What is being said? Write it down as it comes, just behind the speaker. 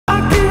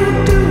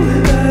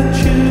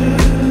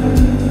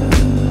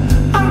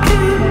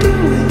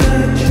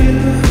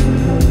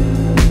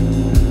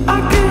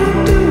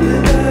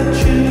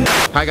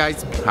Hi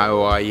guys, how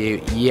are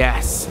you?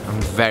 Yes,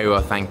 I'm very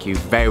well, thank you.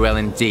 Very well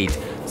indeed.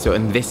 So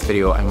in this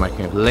video, I'm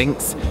working with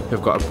Lynx,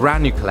 who've got a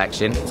brand new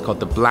collection. It's called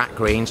the Black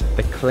range.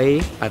 The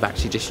clay I've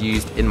actually just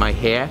used in my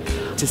hair.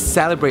 To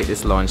celebrate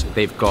this launch,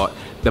 they've got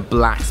the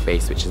Black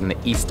Space, which is in the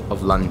east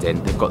of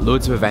London. They've got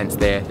loads of events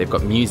there, they've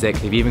got music,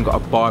 they've even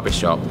got a barber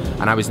shop,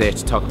 and I was there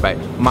to talk about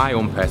my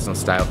own personal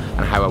style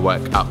and how I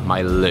work up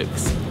my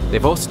looks.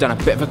 They've also done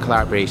a bit of a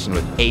collaboration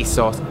with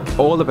ASOS,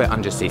 all about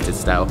understated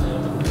style,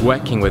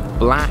 working with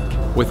black,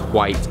 with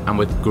white and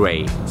with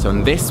grey. So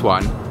in this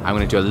one, I'm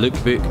going to do a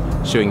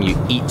lookbook showing you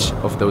each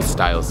of those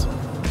styles.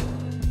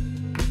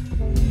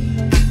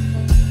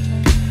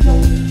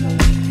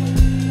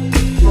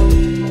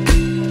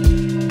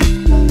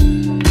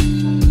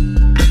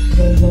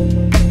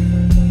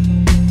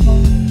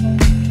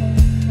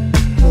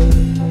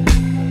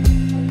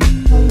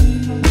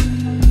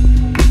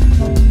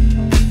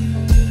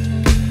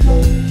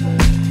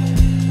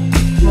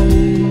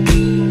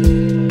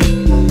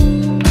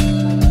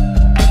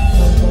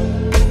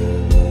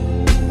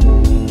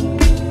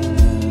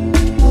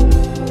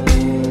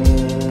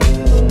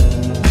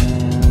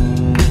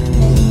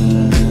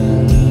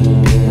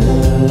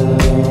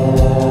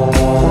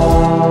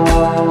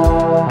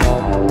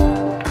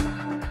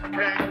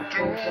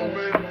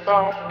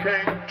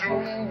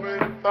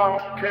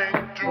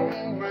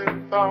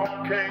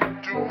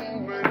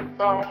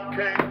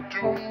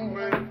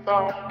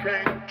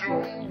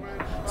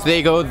 So there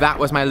you go, that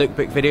was my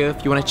lookbook video.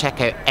 If you want to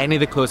check out any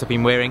of the clothes I've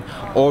been wearing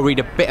or read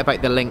a bit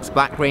about the Lynx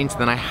Black range,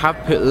 then I have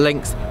put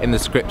links in the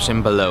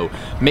description below.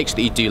 Make sure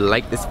that you do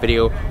like this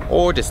video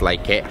or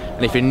dislike it,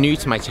 and if you're new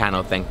to my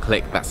channel then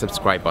click that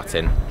subscribe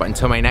button. But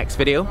until my next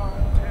video,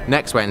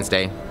 next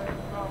Wednesday,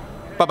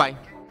 bye bye.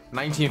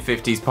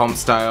 1950s pomp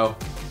style.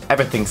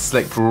 Everything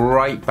slicked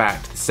right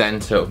back to the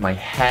center of my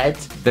head.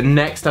 The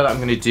next style that I'm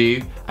gonna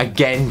do,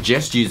 again,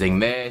 just using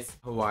this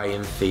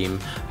Hawaiian theme,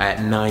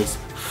 nice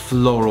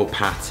floral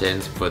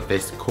patterns for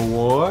this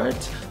cord.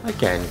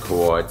 Again,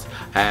 cords,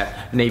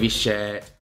 navy shirt.